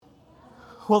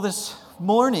Well, this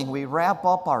morning we wrap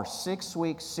up our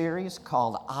 6-week series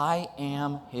called I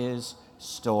Am His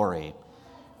Story.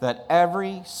 That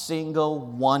every single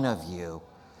one of you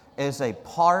is a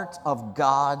part of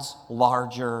God's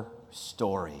larger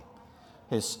story.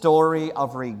 His story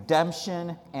of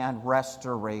redemption and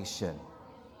restoration.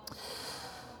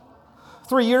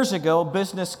 3 years ago, a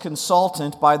business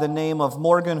consultant by the name of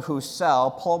Morgan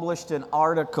Housel published an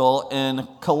article in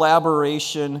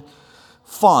Collaboration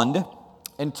Fund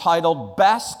entitled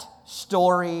Best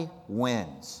Story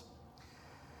Wins.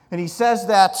 And he says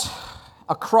that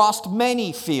across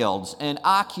many fields and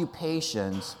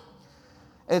occupations,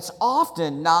 it's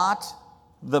often not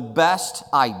the best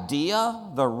idea,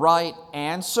 the right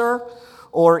answer,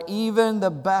 or even the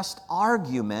best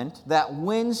argument that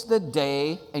wins the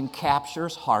day and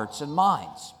captures hearts and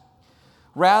minds.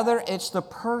 Rather, it's the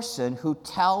person who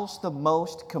tells the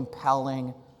most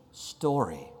compelling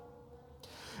story.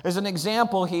 As an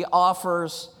example, he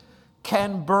offers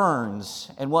Ken Burns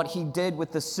and what he did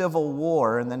with the Civil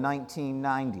War in the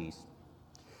 1990s.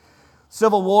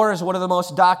 Civil War is one of the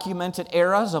most documented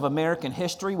eras of American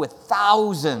history, with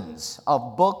thousands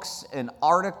of books and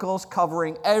articles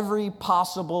covering every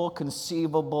possible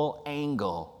conceivable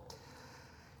angle.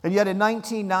 And yet in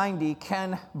 1990,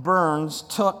 Ken Burns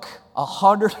took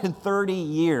 130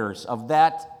 years of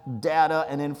that data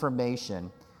and information,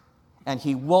 and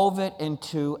he wove it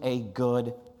into a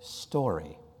good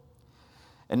story.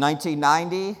 In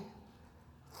 1990,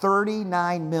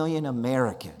 39 million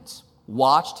Americans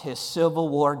watched his Civil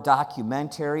War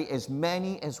documentary, as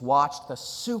many as watched the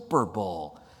Super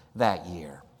Bowl that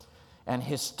year. And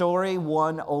his story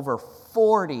won over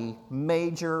 40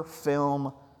 major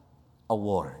film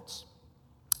awards.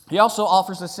 He also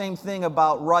offers the same thing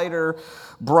about writer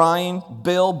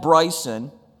Bill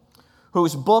Bryson,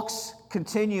 whose books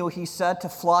continue, he said, to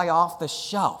fly off the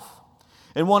shelf.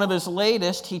 In one of his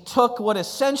latest, he took what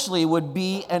essentially would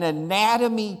be an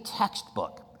anatomy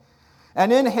textbook.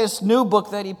 And in his new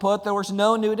book that he put, there was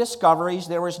no new discoveries,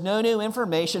 there was no new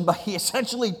information, but he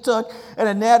essentially took an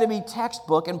anatomy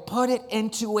textbook and put it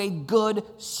into a good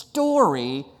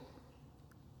story.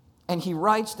 And he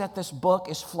writes that this book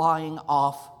is flying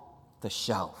off the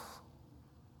shelf.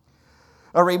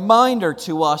 A reminder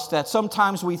to us that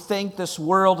sometimes we think this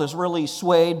world is really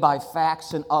swayed by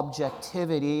facts and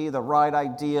objectivity, the right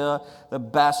idea, the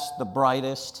best, the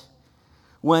brightest.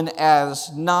 When,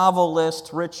 as novelist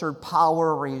Richard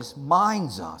Powell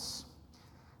reminds us,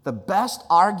 the best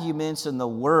arguments in the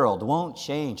world won't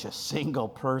change a single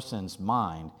person's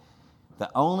mind. The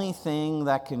only thing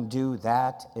that can do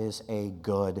that is a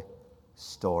good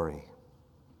story.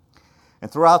 And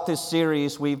throughout this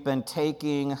series, we've been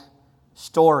taking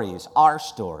stories, our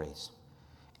stories,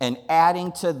 and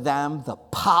adding to them the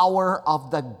power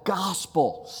of the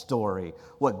gospel story,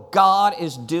 what God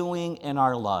is doing in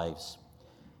our lives.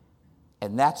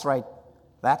 And that's right,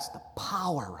 that's the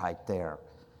power right there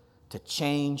to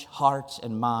change hearts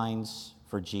and minds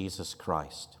for Jesus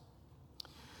Christ.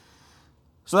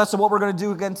 So that's what we're going to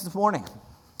do again this morning.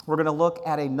 We're going to look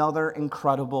at another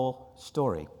incredible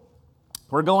story.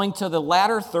 We're going to the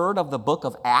latter third of the book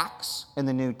of Acts in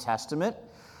the New Testament,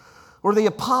 where the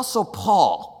Apostle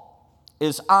Paul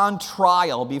is on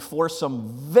trial before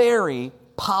some very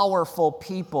powerful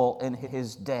people in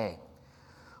his day.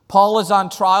 Paul is on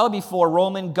trial before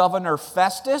Roman Governor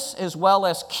Festus, as well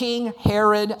as King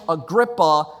Herod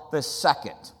Agrippa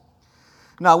II.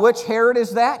 Now, which Herod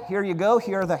is that? Here you go.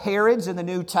 Here are the Herods in the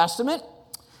New Testament.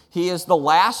 He is the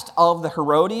last of the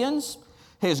Herodians.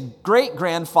 His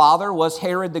great-grandfather was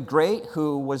Herod the Great,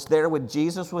 who was there when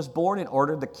Jesus was born and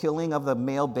ordered the killing of the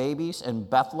male babies in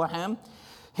Bethlehem.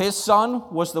 His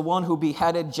son was the one who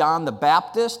beheaded John the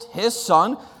Baptist. His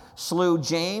son slew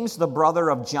James, the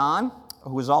brother of John,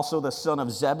 who was also the son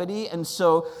of Zebedee. And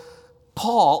so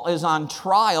Paul is on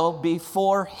trial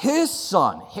before his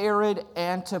son, Herod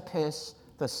Antipas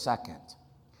II.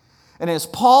 And as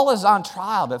Paul is on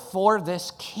trial before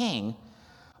this king,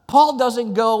 Paul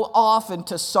doesn't go off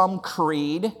into some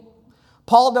creed.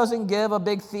 Paul doesn't give a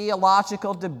big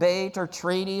theological debate or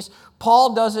treatise.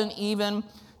 Paul doesn't even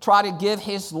try to give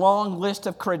his long list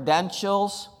of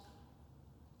credentials.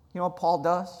 You know what Paul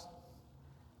does?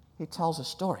 He tells a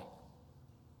story.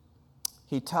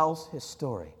 He tells his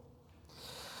story.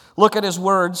 Look at his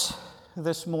words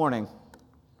this morning.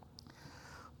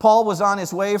 Paul was on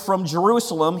his way from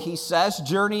Jerusalem, he says,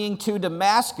 journeying to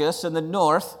Damascus in the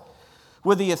north,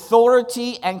 with the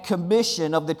authority and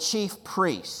commission of the chief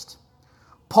priest.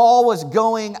 Paul was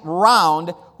going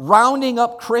rounding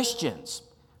up Christians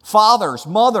Fathers,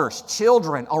 mothers,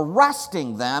 children,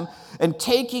 arresting them and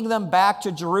taking them back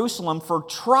to Jerusalem for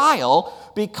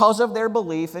trial because of their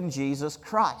belief in Jesus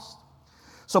Christ.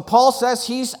 So Paul says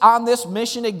he's on this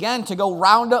mission again to go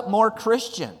round up more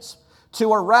Christians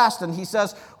to arrest. And he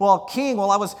says, well, King,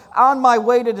 I was on my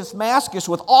way to Damascus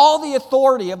with all the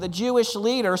authority of the Jewish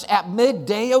leaders. At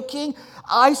midday, O King,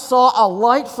 I saw a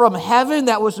light from heaven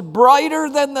that was brighter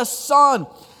than the sun.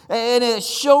 And it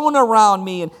shone around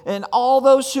me and all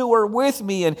those who were with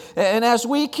me. And as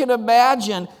we can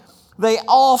imagine, they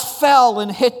all fell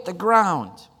and hit the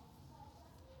ground.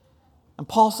 And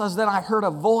Paul says, then I heard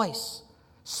a voice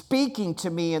speaking to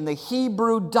me in the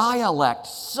Hebrew dialect,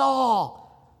 Saul,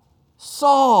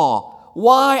 Saul,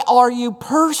 why are you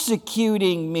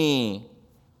persecuting me?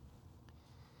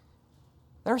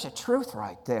 There's a truth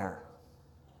right there.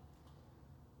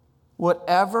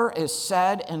 Whatever is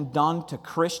said and done to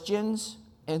Christians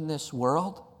in this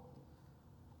world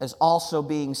is also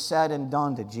being said and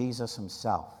done to Jesus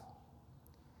himself.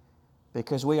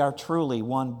 Because we are truly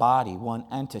one body, one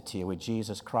entity with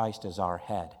Jesus Christ as our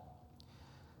head.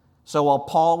 So while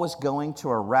Paul was going to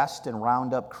arrest and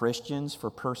round up Christians for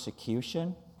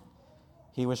persecution,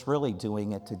 he was really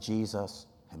doing it to Jesus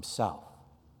himself.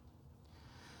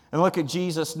 And look at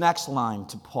Jesus' next line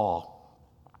to Paul.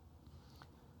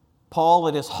 Paul,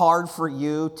 it is hard for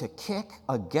you to kick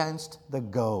against the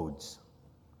goads.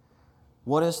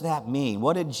 What does that mean?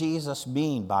 What did Jesus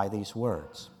mean by these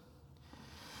words?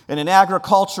 In an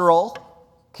agricultural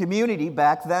community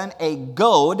back then, a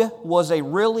goad was a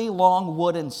really long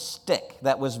wooden stick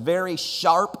that was very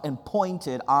sharp and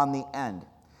pointed on the end.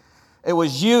 It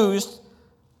was used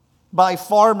by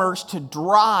farmers to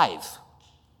drive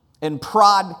and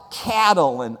prod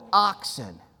cattle and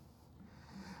oxen.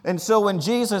 And so when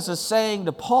Jesus is saying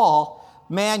to Paul,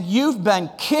 man, you've been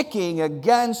kicking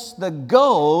against the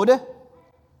goad,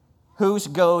 whose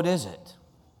goad is it?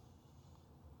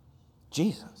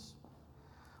 Jesus.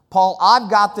 Paul, I've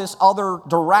got this other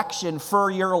direction for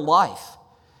your life,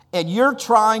 and you're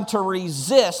trying to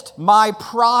resist my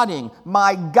prodding,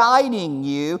 my guiding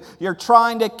you. You're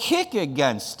trying to kick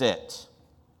against it.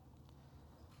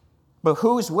 But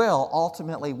whose will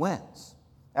ultimately wins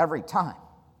every time?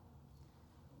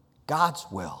 God's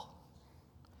will.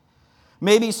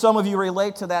 Maybe some of you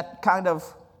relate to that kind of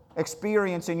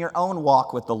experience in your own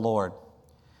walk with the Lord.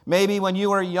 Maybe when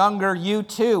you were younger, you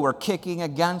too were kicking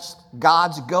against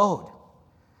God's goad,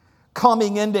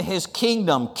 coming into his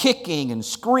kingdom, kicking and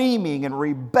screaming and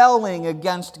rebelling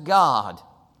against God.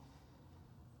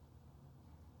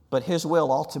 But his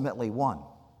will ultimately won.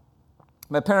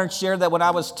 My parents shared that when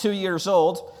I was 2 years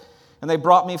old, and they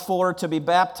brought me forward to be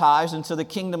baptized into the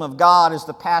kingdom of God. As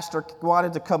the pastor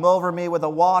wanted to come over me with the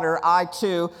water, I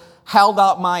too held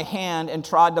out my hand and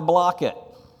tried to block it.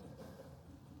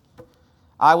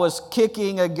 I was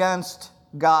kicking against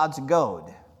God's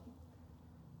goad.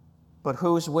 But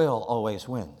whose will always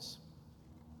wins?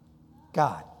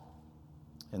 God.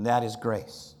 And that is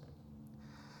grace.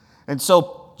 And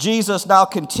so Jesus now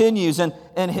continues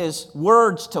in his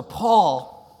words to Paul.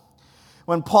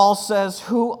 When Paul says,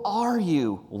 who are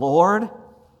you, Lord?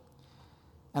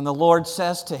 And the Lord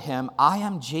says to him, I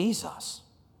am Jesus,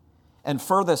 and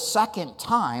for the second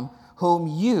time, whom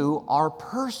you are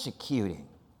persecuting.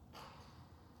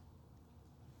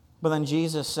 But then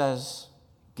Jesus says,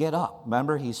 get up.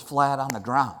 Remember, he's flat on the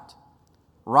ground.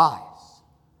 Rise,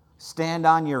 stand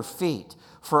on your feet,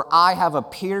 for I have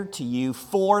appeared to you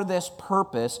for this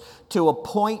purpose, to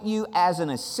appoint you as an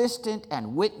assistant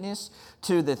and witness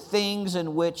to the things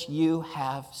in which you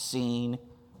have seen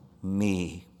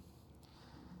me.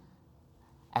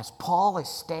 As Paul is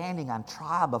standing on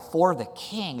trial before the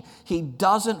king, he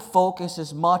doesn't focus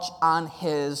as much on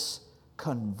his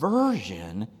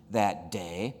conversion that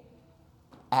day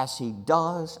as he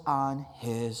does on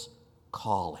his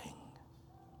calling.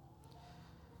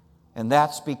 And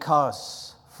that's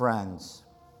because, friends,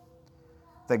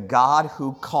 the God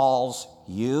who calls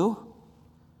you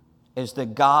is the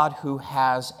God who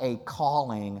has a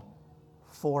calling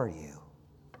for you.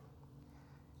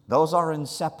 Those are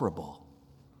inseparable.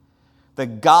 The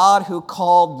God who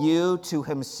called you to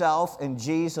himself in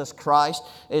Jesus Christ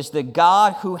is the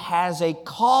God who has a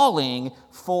calling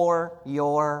for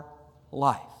your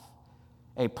life,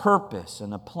 a purpose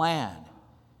and a plan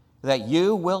that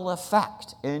you will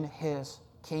effect in his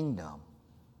kingdom.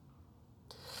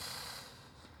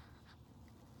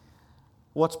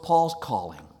 What's Paul's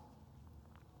calling?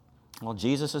 Well,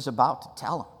 Jesus is about to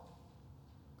tell him.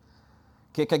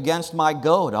 Kick against my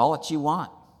goad all that you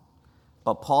want.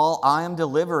 But Paul, I am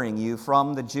delivering you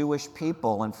from the Jewish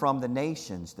people and from the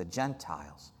nations, the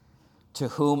Gentiles, to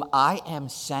whom I am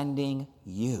sending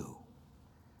you.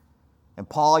 And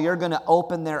Paul, you're going to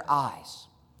open their eyes.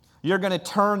 You're going to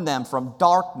turn them from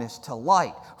darkness to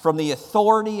light, from the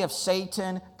authority of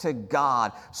Satan to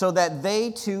God, so that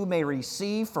they too may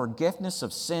receive forgiveness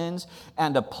of sins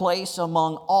and a place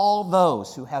among all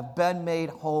those who have been made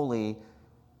holy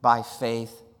by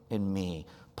faith in me.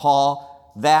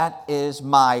 Paul, that is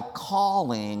my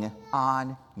calling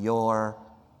on your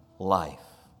life.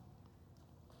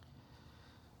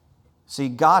 See,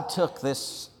 God took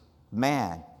this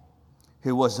man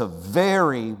who was a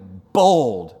very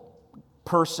bold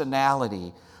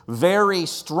personality, very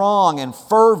strong and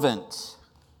fervent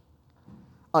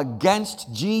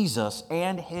against Jesus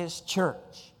and his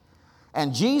church.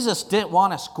 And Jesus didn't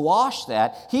want to squash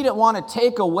that. He didn't want to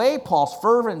take away Paul's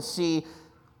fervency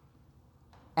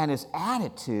and his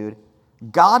attitude.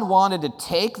 God wanted to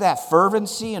take that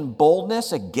fervency and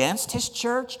boldness against his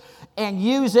church and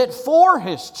use it for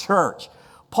his church.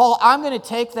 Paul, I'm going to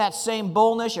take that same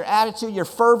boldness, your attitude, your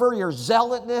fervor, your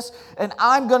zealotness, and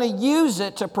I'm going to use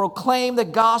it to proclaim the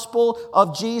gospel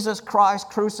of Jesus Christ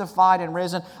crucified and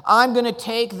risen. I'm going to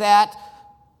take that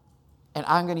and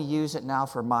I'm going to use it now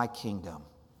for my kingdom.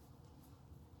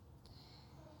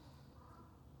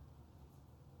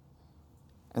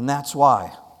 And that's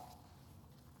why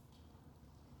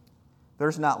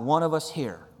there's not one of us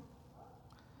here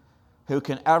who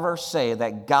can ever say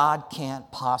that God can't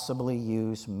possibly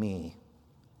use me,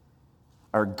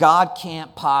 or God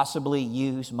can't possibly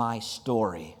use my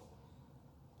story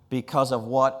because of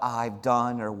what I've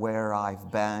done or where I've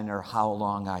been or how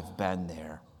long I've been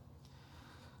there.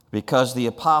 Because the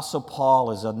Apostle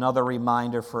Paul is another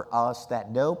reminder for us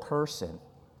that no person,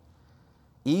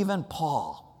 even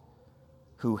Paul,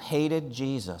 who hated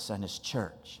Jesus and his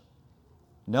church,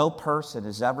 no person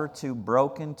is ever too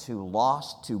broken, too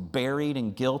lost, too buried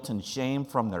in guilt and shame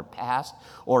from their past,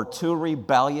 or too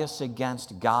rebellious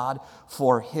against God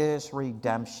for his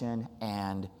redemption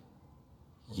and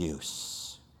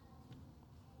use.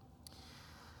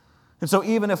 And so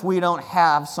even if we don't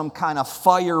have some kind of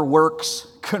fireworks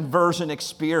conversion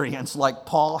experience like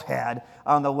Paul had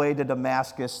on the way to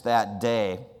Damascus that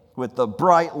day, with the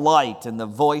bright light and the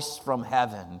voice from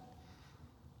heaven,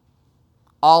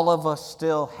 all of us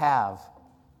still have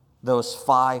those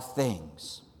 5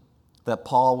 things that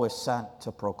Paul was sent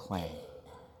to proclaim.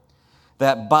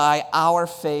 That by our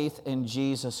faith in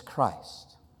Jesus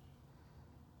Christ,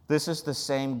 this is the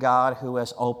same God who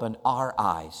has opened our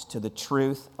eyes to the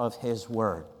truth of his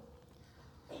word,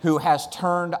 who has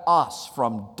turned us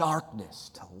from darkness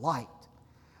to light,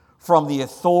 from the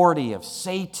authority of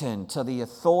Satan to the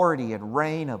authority and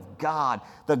reign of God,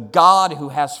 the God who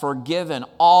has forgiven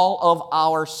all of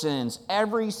our sins,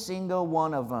 every single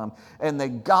one of them, and the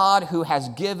God who has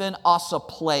given us a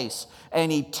place,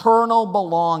 an eternal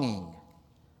belonging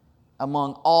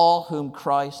among all whom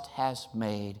Christ has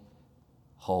made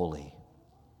holy.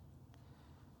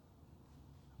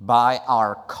 By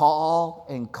our call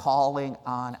and calling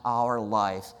on our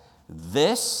life,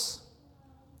 this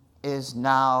is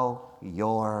now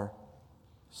your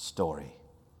story.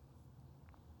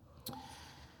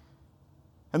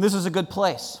 And this is a good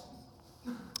place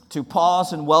to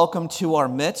pause and welcome to our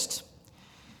midst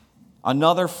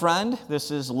another friend.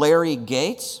 This is Larry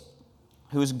Gates,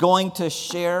 who's going to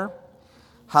share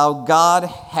how God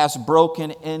has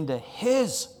broken into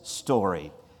his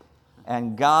story,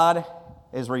 and God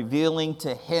is revealing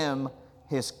to him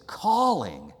his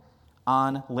calling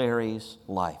on Larry's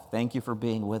life. Thank you for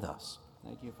being with us.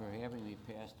 Thank you for having me,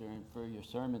 Pastor, and for your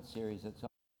sermon series. It's all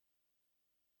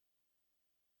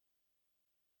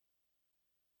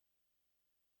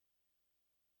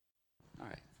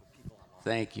right.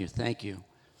 Thank you.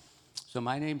 So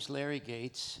my name's Larry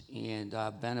Gates, and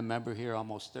I've been a member here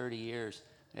almost 30 years,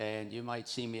 and you might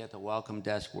see me at the welcome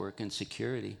desk working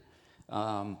security.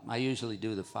 I usually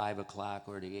do the 5 o'clock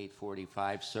or the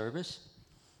 8:45 service,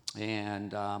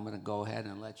 and I'm going to go ahead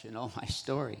and let you know my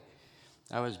story.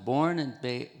 I was born and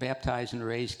baptized and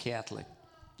raised Catholic.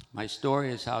 My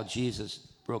story is how Jesus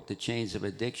broke the chains of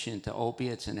addiction to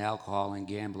opiates and alcohol and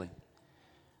gambling.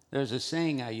 There's a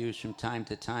saying I use from time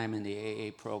to time in the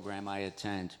AA program I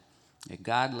attend. That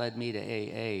God led me to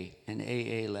AA, and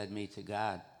AA led me to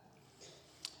God.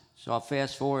 So I'll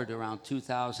fast forward to around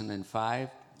 2005.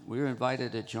 We were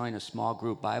invited to join a small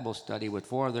group Bible study with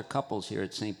 4 other couples here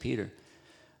at St. Peter.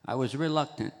 I was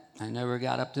reluctant. I never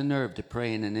got up the nerve to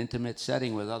pray in an intimate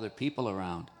setting with other people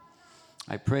around.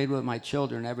 I prayed with my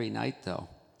children every night, though.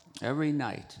 Every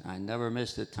night. I never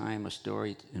missed a time, a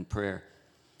story in prayer.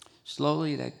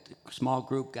 Slowly, that small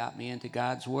group got me into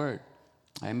God's Word.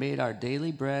 I made Our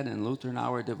Daily Bread and Lutheran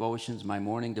Hour devotions my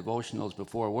morning devotionals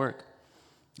before work,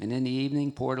 and in the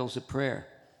evening, portals of prayer.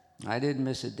 I didn't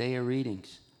miss a day of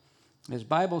readings. As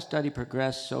Bible study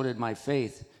progressed, so did my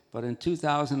faith, but in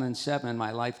 2007,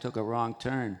 my life took a wrong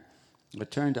turn, a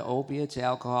turn to opiates,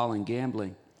 alcohol, and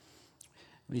gambling.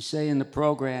 We say in the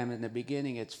program, in the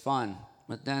beginning, it's fun,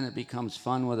 but then it becomes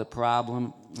fun with a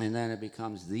problem, and then it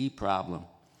becomes the problem.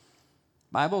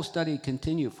 Bible study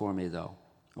continued for me, though.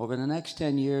 Over the next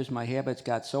 10 years, my habits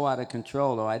got so out of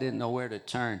control, though, I didn't know where to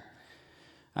turn.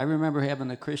 I remember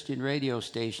having a Christian radio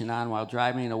station on while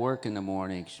driving to work in the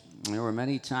mornings. There were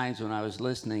many times when I was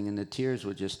listening and the tears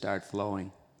would just start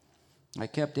flowing. I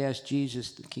kept asking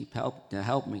Jesus to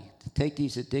help me, to take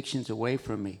these addictions away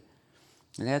from me.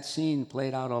 And that scene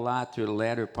played out a lot through the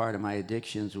latter part of my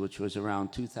addictions, which was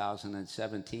around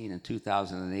 2017 and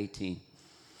 2018.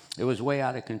 It was way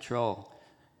out of control.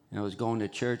 And I was going to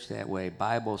church that way,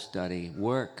 Bible study,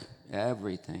 work,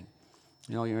 everything.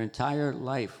 You know, your entire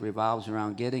life revolves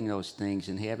around getting those things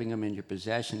and having them in your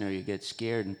possession, or you get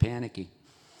scared and panicky.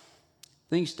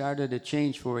 Things started to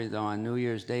change for me, though, on New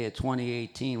Year's Day of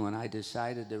 2018 when I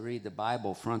decided to read the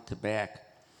Bible front to back.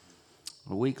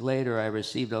 A week later, I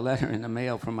received a letter in the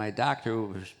mail from my doctor who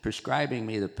was prescribing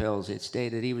me the pills. It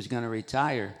stated he was going to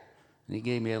retire, and he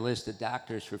gave me a list of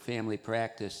doctors for family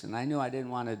practice, and I knew I didn't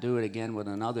want to do it again with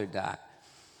another doc.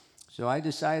 So I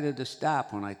decided to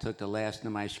stop when I took the last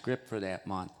of my script for that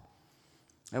month.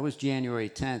 That was January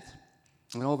 10th.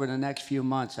 And over the next few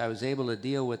months, I was able to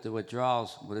deal with the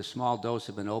withdrawals with a small dose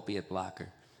of an opiate blocker.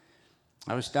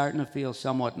 I was starting to feel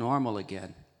somewhat normal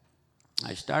again.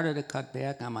 I started to cut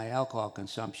back on my alcohol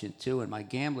consumption too, and my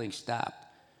gambling stopped.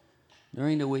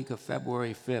 During the week of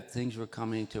February 5th, things were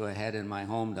coming to a head in my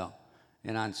home, though.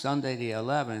 And on Sunday the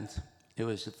 11th, it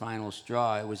was the final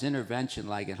straw. It was intervention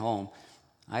like at home.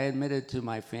 I admitted to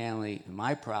my family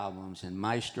my problems and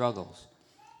my struggles.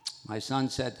 My son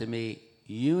said to me,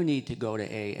 "You need to go to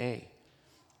AA."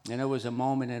 And it was a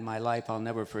moment in my life I'll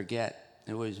never forget.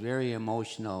 It was very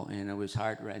emotional, and it was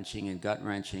heart-wrenching and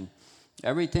gut-wrenching.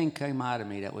 Everything came out of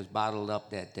me that was bottled up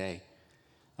that day.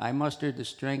 I mustered the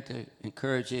strength to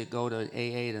encourage you to go to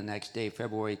AA the next day,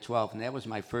 February 12th, and that was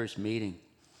my first meeting.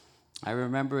 I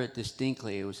remember it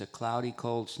distinctly. It was a cloudy,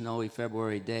 cold, snowy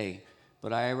February day,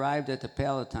 but I arrived at the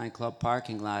Palestine Club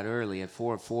parking lot early at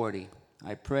 4:40.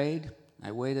 I prayed,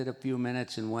 I waited a few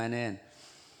minutes and went in.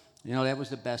 You know, that was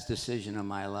the best decision of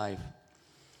my life.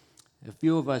 A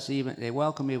few of us they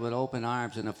welcomed me with open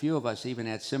arms, and a few of us even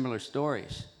had similar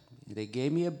stories. They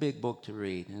gave me a big book to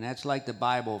read, and that's like the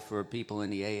Bible for people in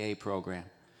the AA program.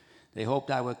 They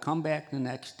hoped I would come back the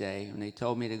next day, and they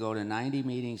told me to go to 90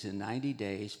 meetings in 90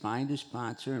 days, find a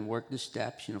sponsor and work the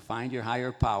steps, find your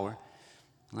higher power.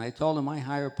 And I told them my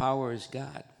higher power is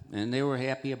God, and they were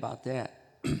happy about that.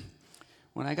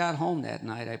 When I got home that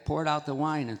night, I poured out the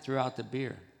wine and threw out the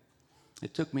beer.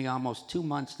 It took me almost 2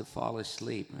 months to fall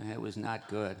asleep, and it was not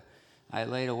good. I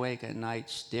laid awake at night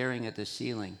staring at the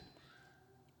ceiling.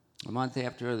 A month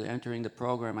after entering the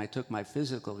program, I took my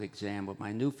physical exam with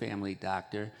my new family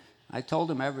doctor. I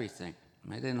told him everything.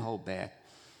 I didn't hold back.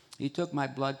 He took my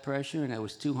blood pressure, and it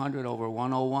was 200 over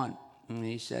 101. And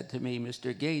he said to me,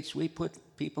 "Mr. Gates, we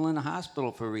put people in the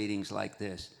hospital for readings like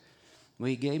this." Well,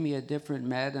 he gave me a different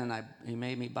med, and he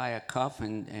made me buy a cuff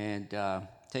and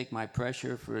take my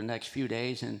pressure for the next few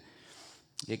days, and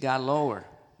it got lower.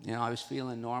 I was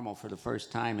feeling normal for the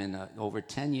first time in over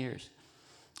 10 years.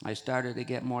 I started to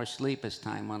get more sleep as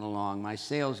time went along. My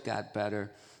sales got better,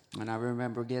 and I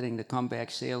remember getting the Comeback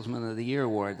Salesman of the Year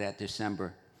award that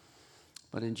December.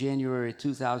 But in January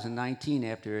 2019,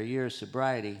 after a year of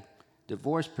sobriety,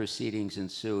 divorce proceedings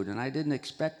ensued, and I didn't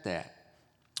expect that.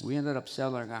 We ended up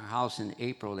selling our house in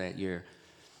April that year.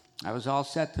 I was all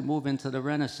set to move into the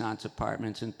Renaissance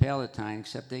apartments in Palestine,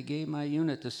 except they gave my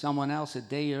unit to someone else a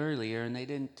day earlier, and they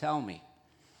didn't tell me.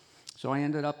 So I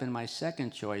ended up in my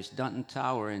second choice, Dunton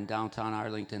Tower in downtown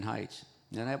Arlington Heights.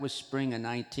 And that was spring of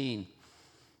 19.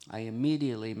 I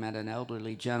immediately met an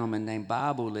elderly gentleman named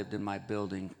Bob who lived in my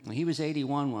building. He was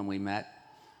 81 when we met.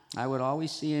 I would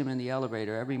always see him in the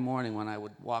elevator every morning when I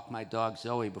would walk my dog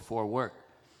Zoe before work.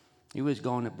 He was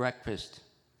going to breakfast.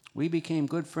 We became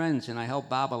good friends, and I helped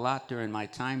Bob a lot during my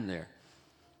time there.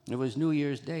 It was New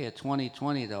Year's Day of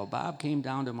 2020, though. Bob came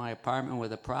down to my apartment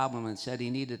with a problem and said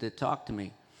he needed to talk to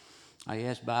me. I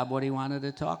asked Bob what he wanted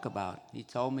to talk about. He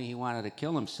told me he wanted to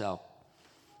kill himself.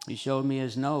 He showed me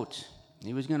his notes.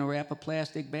 He was going to wrap a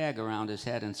plastic bag around his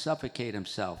head and suffocate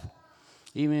himself.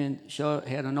 He even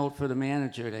had a note for the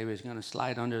manager that he was going to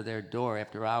slide under their door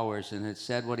after hours, and it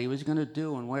said what he was going to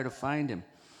do and where to find him.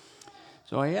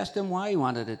 So I asked him why he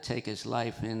wanted to take his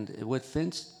life, and with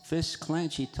fists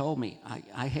clenched, he told me,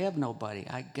 I have nobody.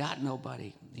 I got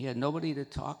nobody. He had nobody to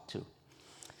talk to.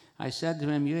 I said to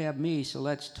him, you have me, so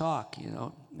let's talk,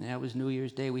 And that was New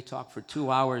Year's Day. We talked for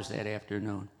 2 hours that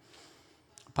afternoon.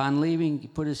 Upon leaving, he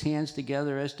put his hands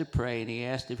together as to pray, and he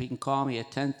asked if he can call me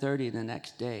at 10:30 the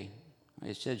next day.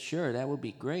 I said, sure, that would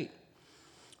be great.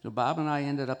 So Bob and I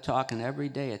ended up talking every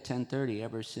day at 10:30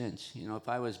 ever since. If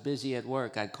I was busy at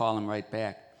work, I'd call him right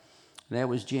back. That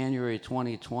was January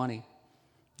 2020.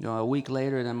 A week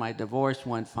later, then my divorce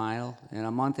went final, and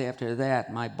a month after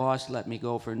that, my boss let me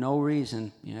go for no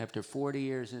reason. After 40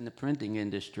 years in the printing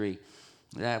industry,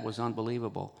 that was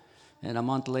unbelievable. And a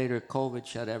month later, COVID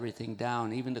shut everything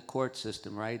down, even the court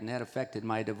system, right? And that affected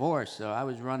my divorce. So I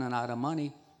was running out of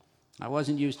money. I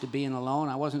wasn't used to being alone.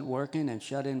 I wasn't working and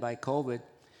shut in by COVID.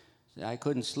 I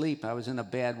couldn't sleep. I was in a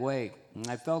bad way. And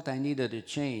I felt I needed a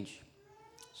change.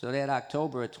 So that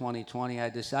October of 2020, I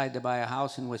decided to buy a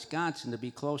house in Wisconsin to be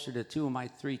closer to 2 of my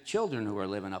 3 children who were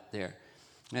living up there.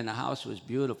 And the house was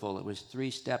beautiful. It was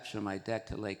 3 steps from my deck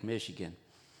to Lake Michigan.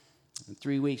 And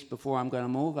 3 weeks before I'm going to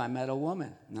move, I met a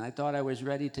woman, and I thought I was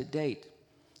ready to date.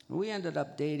 We ended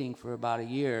up dating for about a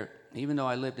year, even though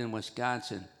I lived in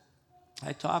Wisconsin.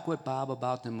 I talked with Bob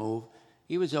about the move.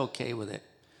 He was okay with it.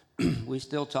 We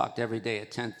still talked every day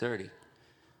at 10:30.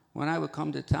 When I would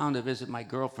come to town to visit my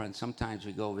girlfriend, sometimes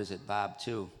we'd go visit Bob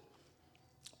too.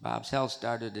 Bob's health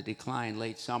started to decline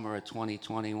late summer of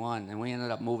 2021, and we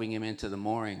ended up moving him into the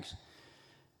moorings.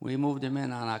 We moved him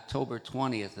in on October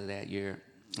 20th of that year.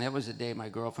 That was the day my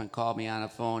girlfriend called me on the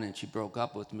phone and she broke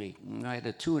up with me. I had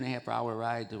a 2.5-hour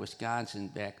ride to Wisconsin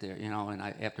back there, and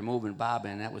after moving Bob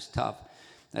in, that was tough.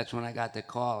 That's when I got the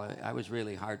call. I was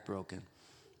really heartbroken.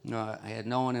 I had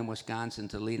no one in Wisconsin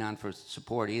to lean on for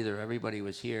support either. Everybody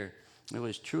was here. It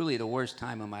was truly the worst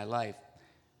time of my life.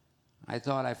 I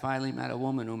thought I finally met a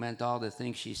woman who meant all the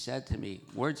things she said to me,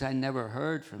 words I never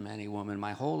heard from any woman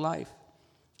my whole life.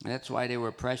 And that's why they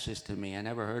were precious to me. I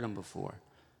never heard them before.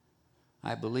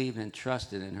 I believed and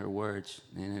trusted in her words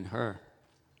and in her.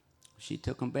 She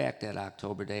took them back that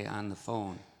October day on the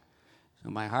phone.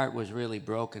 So my heart was really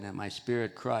broken and my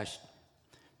spirit crushed.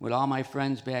 With all my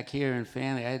friends back here and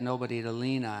family, I had nobody to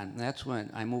lean on. And that's when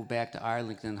I moved back to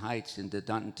Arlington Heights into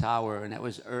Dunton Tower, and that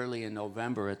was early in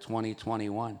November of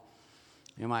 2021.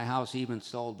 And my house even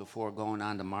sold before going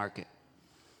on the market.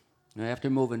 And after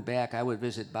moving back, I would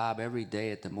visit Bob every day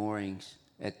at the moorings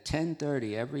at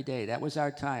 10:30 every day. That was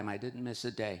our time. I didn't miss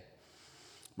a day.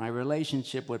 My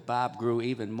relationship with Bob grew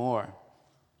even more.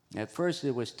 At first,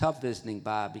 it was tough visiting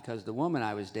Bob because the woman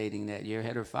I was dating that year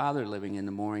had her father living in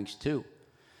the moorings too.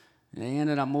 And they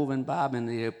ended up moving Bob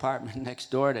into the apartment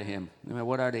next door to him.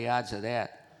 What are the odds of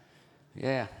that?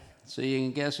 Yeah. So you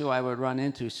can guess who I would run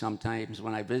into sometimes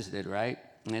when I visited, right?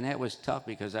 And that was tough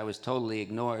because I was totally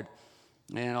ignored.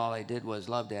 And all I did was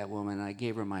love that woman. And I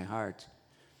gave her my heart.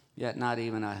 Yet not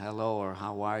even a hello or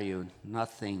how are you?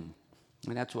 Nothing.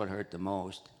 And that's what hurt the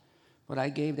most. But I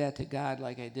gave that to God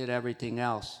like I did everything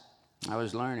else. I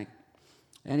was learning.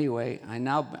 Anyway, I'm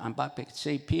about to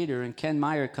St. Peter, and Ken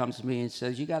Meyer comes to me and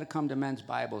says, you got to come to men's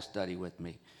Bible study with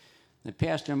me. And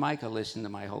Pastor Micah listened to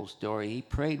my whole story. He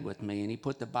prayed with me, and he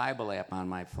put the Bible app on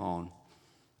my phone.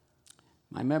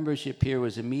 My membership here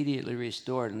was immediately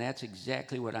restored, and that's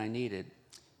exactly what I needed.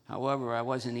 However, I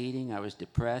wasn't eating, I was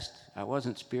depressed, I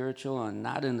wasn't spiritual, and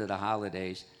not into the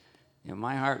holidays.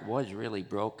 My heart was really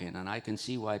broken, and I can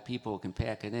see why people can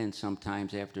pack it in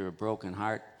sometimes after a broken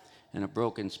heart and a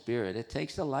broken spirit. It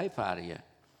takes the life out of you.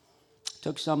 It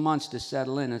took some months to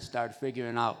settle in and start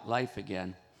figuring out life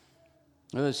again.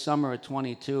 It was summer of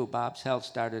 22. Bob's health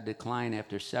started to decline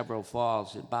after several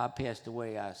falls. Bob passed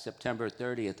away September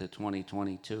 30th of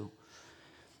 2022.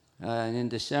 And in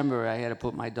December, I had to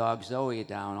put my dog Zoe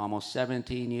down, almost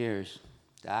 17 years.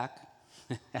 Doc,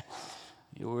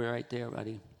 you were right there,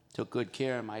 buddy. Took good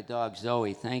care of my dog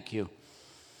Zoe. Thank you.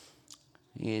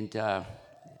 And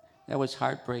that was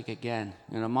heartbreak again.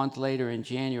 And a month later in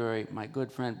January, my good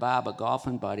friend Bob, a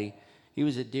golfing buddy, he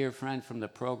was a dear friend from the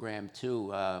program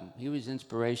too. He was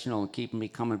inspirational in keeping me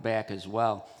coming back as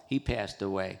well. He passed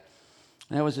away.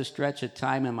 And that was a stretch of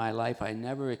time in my life I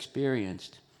never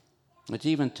experienced. It's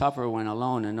even tougher when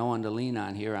alone and no one to lean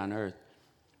on here on earth.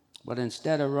 But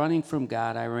instead of running from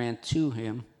God, I ran to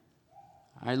him.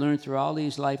 I learned through all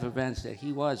these life events that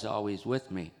he was always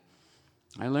with me.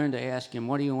 I learned to ask him,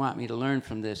 what do you want me to learn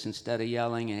from this, instead of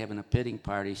yelling and having a pity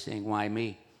party saying, why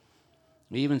me?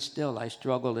 Even still, I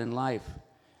struggled in life.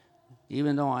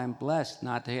 Even though I'm blessed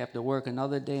not to have to work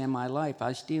another day in my life,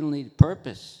 I still need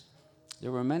purpose.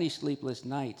 There were many sleepless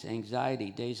nights,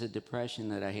 anxiety, days of depression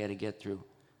that I had to get through.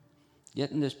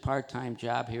 Getting this part-time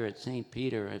job here at St.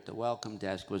 Peter at the welcome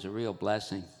desk was a real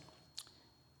blessing.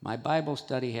 My Bible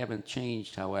study haven't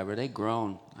changed, however. They've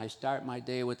grown. I start my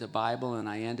day with the Bible, and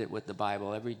I end it with the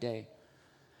Bible every day.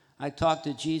 I talk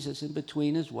to Jesus in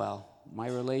between as well. My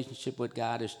relationship with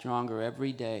God is stronger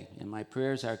every day, and my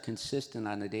prayers are consistent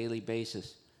on a daily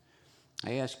basis.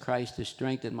 I ask Christ to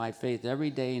strengthen my faith every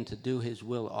day and to do his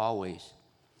will always.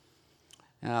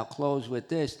 And I'll close with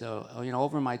this, though.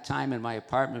 Over my time in my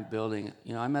apartment building,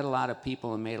 I met a lot of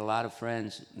people and made a lot of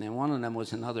friends. And one of them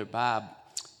was another Bob.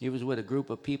 He was with a group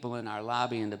of people in our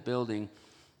lobby in the building.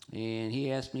 And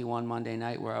he asked me one Monday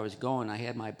night where I was going. I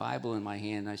had my Bible in my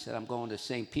hand. I said, I'm going to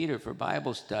St. Peter for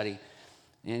Bible study.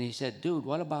 And he said, dude,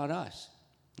 what about us?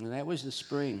 And that was the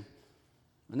spring.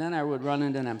 And then I would run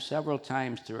into them several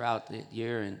times throughout the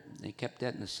year, and they kept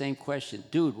asking the same question,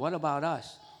 dude, what about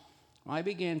us? Well, I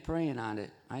began praying on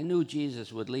it. I knew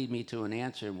Jesus would lead me to an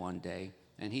answer one day,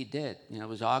 and he did. It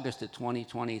was August of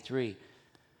 2023.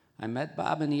 I met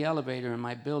Bob in the elevator in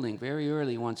my building very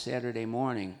early one Saturday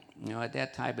morning. At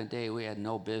that time of day, we had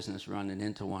no business running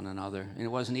into one another, and it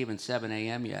wasn't even 7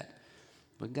 a.m. yet.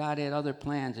 But God had other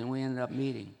plans, and we ended up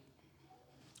meeting.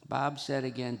 Bob said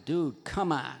again, dude,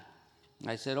 come on.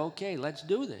 I said, okay, let's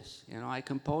do this. I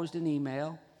composed an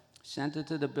email, sent it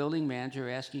to the building manager,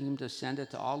 asking him to send it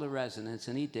to all the residents,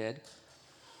 and he did.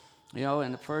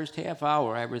 In the first half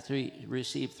hour, I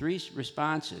received 3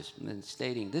 responses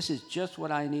stating, this is just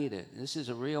what I needed. This is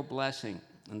a real blessing,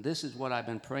 and this is what I've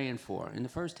been praying for. In the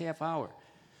first half hour,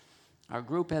 our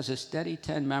group has a steady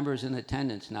 10 members in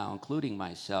attendance now, including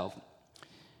myself.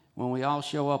 When we all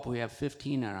show up, we have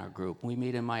 15 in our group. We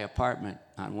meet in my apartment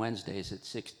on Wednesdays at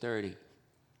 6:30.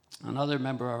 Another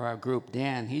member of our group,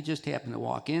 Dan, he just happened to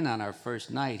walk in on our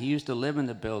first night. He used to live in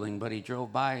the building, but he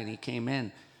drove by and he came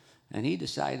in. And he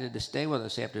decided to stay with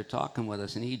us after talking with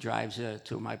us, and he drives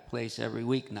to my place every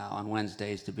week now on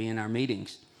Wednesdays to be in our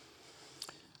meetings.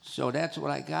 So that's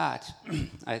what I got.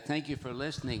 I thank you for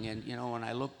listening. And, when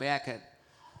I look back at,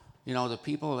 the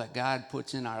people that God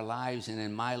puts in our lives and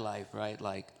in my life, right,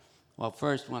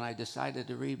 first, when I decided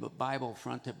to read the Bible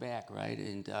front to back, right,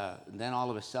 and then all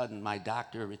of a sudden my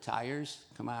doctor retires,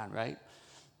 come on, right?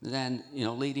 Then,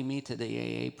 leading me to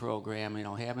the AA program,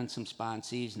 having some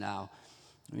sponsees now,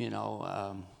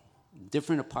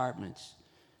 different apartments.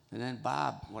 And then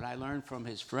Bob, what I learned from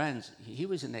his friends, he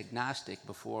was an agnostic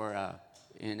before,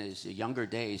 in his younger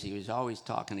days. He was always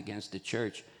talking against the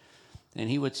church. And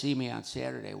he would see me on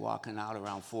Saturday walking out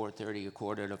around 4:30,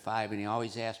 4:45, and he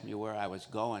always asked me where I was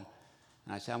going.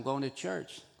 And I said, I'm going to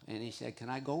church. And he said, can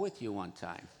I go with you one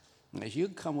time? And I said, you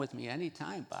can come with me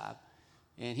anytime, Bob.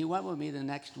 And he went with me the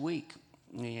next week.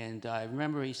 And I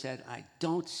remember he said, I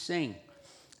don't sing.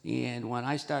 And when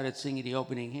I started singing the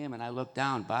opening hymn and I looked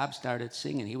down, Bob started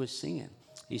singing. He was singing.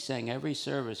 He sang every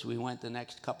service. We went the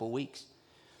next couple weeks.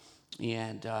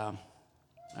 And I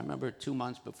remember 2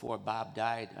 months before Bob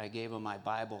died, I gave him my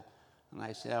Bible. And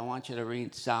I said, I want you to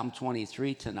read Psalm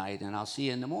 23 tonight, and I'll see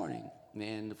you in the morning.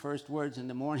 And the first words in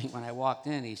the morning when I walked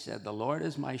in, he said, the Lord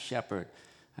is my shepherd.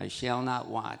 I shall not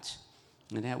want.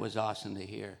 And that was awesome to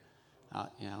hear.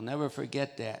 I'll never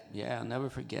forget that. Yeah, I'll never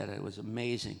forget it. It was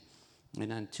amazing. And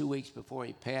then 2 weeks before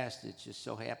he passed, it just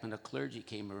so happened a clergy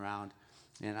came around.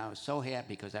 And I was so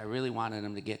happy because I really wanted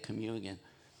him to get communion.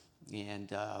 And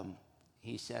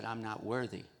he said, I'm not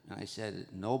worthy. And I said,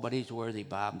 nobody's worthy,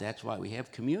 Bob. That's why we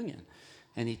have communion.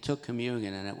 And he took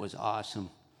communion, and it was awesome.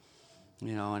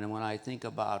 And when I think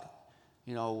about,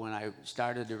 when I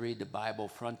started to read the Bible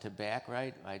front to back,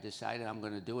 right, I decided I'm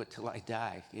going to do it till I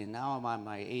die. And now I'm on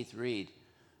my 8th read.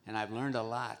 And I've learned a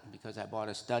lot because I bought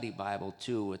a study Bible,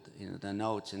 too, with the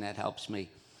notes, and that helps me.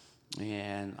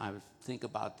 And I think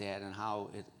about that and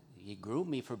how he grew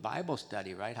me for Bible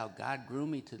study, right? How God grew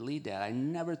me to lead that. I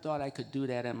never thought I could do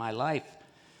that in my life.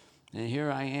 And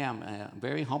here I am,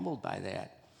 very humbled by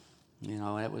that.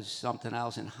 It was something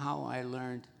else. And how I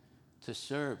learned to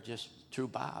serve just through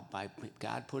Bob, by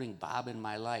God putting Bob in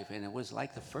my life. And it was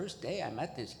like the first day I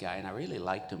met this guy, and I really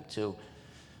liked him, too.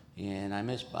 And I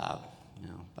miss Bob.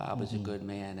 Bob is a good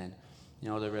man. And,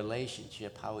 the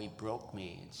relationship, how he broke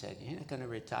me and said, you're not going to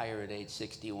retire at age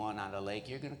 61 on the lake.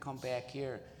 You're going to come back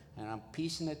here. And I'm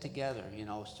piecing it together,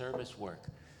 service work.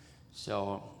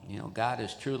 So, God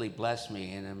has truly blessed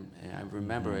me. And I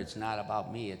remember it's not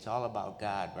about me. It's all about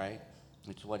God, right?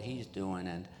 It's what he's doing.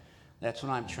 And that's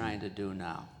what I'm trying to do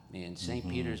now. And St.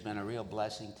 Peter's been a real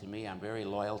blessing to me. I'm very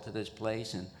loyal to this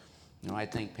place. And, I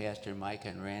thank Pastor Mike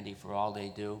and Randy for all they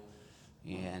do.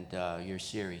 And your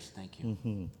series. Thank you.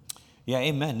 Mm-hmm. Yeah,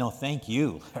 amen. No, thank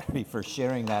you, Larry, for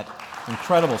sharing that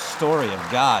incredible story of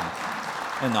God.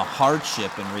 and the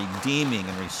hardship and redeeming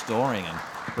and restoring and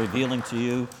revealing to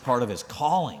you part of his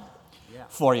calling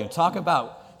for you. Talk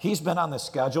about, he's been on the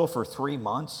schedule for 3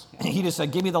 months. He just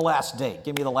said, give me the last date.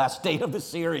 Give me the last date of the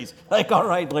series. Like, all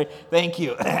right, Larry, thank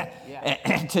you.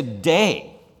 And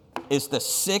today is the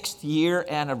 6th year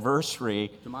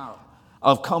anniversary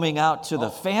of coming out to the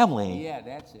family. Yeah,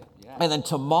 that's it. Yeah. And then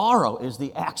tomorrow is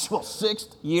the actual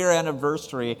 6th year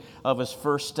anniversary of his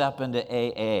first step into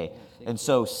AA. And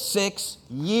so 6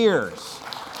 years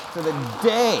to the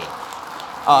day.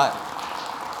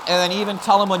 And then even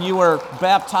tell them when you were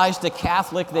baptized a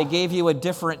Catholic, they gave you a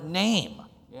different name.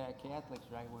 Yeah, Catholics,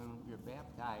 right? When you're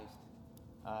baptized,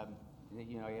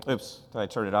 you have Oops, did I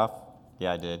turn it off?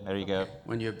 Yeah, I did. There you go.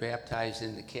 When you're baptized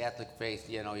in the Catholic faith,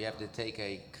 you have to take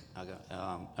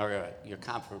you're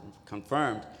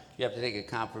confirmed, you have to take a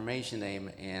confirmation name,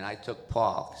 and I took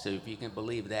Paul. So if you can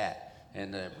believe that.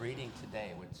 And the reading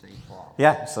today would say Paul.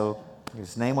 Yeah, so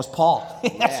his name was Paul.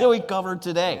 That's who we covered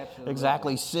today. Absolutely.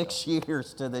 Exactly 6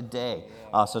 years to the day.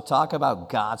 So talk about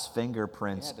God's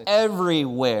fingerprints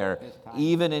everywhere,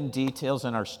 even in details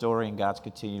in our story and God's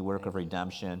continued work of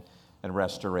redemption and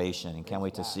restoration. And can't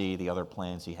wait to see the other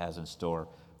plans he has in store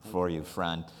for you,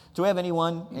 friend. Do we have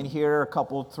anyone in here, a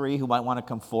couple, 3, who might want to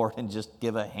come forward and just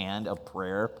give a hand of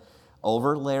prayer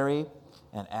over Larry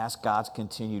and ask God's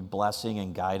continued blessing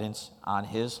and guidance on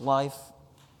his life?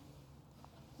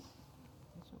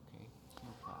 That's okay.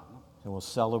 No problem. And we'll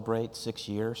celebrate 6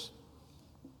 years.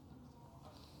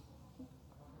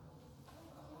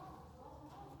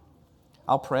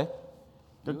 I'll pray.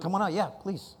 Come on out. Yeah,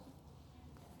 please.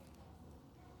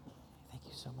 Thank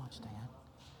you so much, Diane.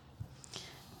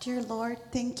 Dear Lord,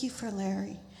 thank you for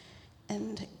Larry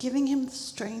and giving him the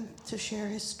strength to share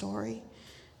his story.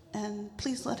 And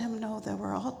please let him know that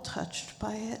we're all touched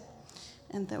by it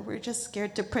and that we're just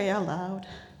scared to pray out loud.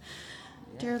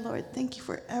 Dear Lord, thank you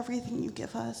for everything you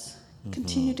give us.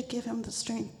 Continue to give him the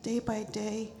strength day by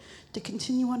day to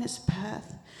continue on his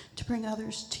path, to bring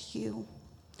others to you.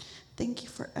 Thank you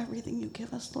for everything you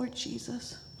give us, Lord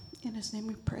Jesus. In his name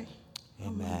we pray.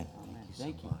 Amen.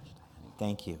 Thank you so much.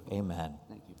 Thank you. Amen.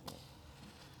 Thank you, Pat.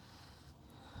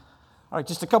 All right,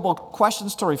 just a couple of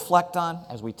questions to reflect on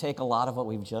as we take a lot of what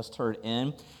we've just heard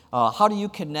in. How do you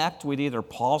connect with either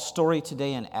Paul's story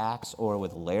today in Acts or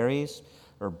with Larry's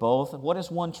or both? What is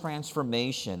one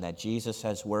transformation that Jesus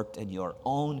has worked in your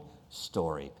own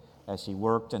story as he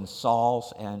worked in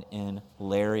Saul's and in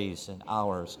Larry's and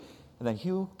ours? And then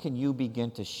who can you begin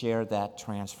to share that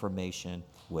transformation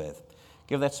with?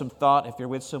 Give that some thought. If you're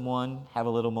with someone, have a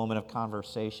little moment of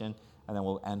conversation, and then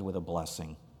we'll end with a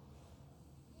blessing.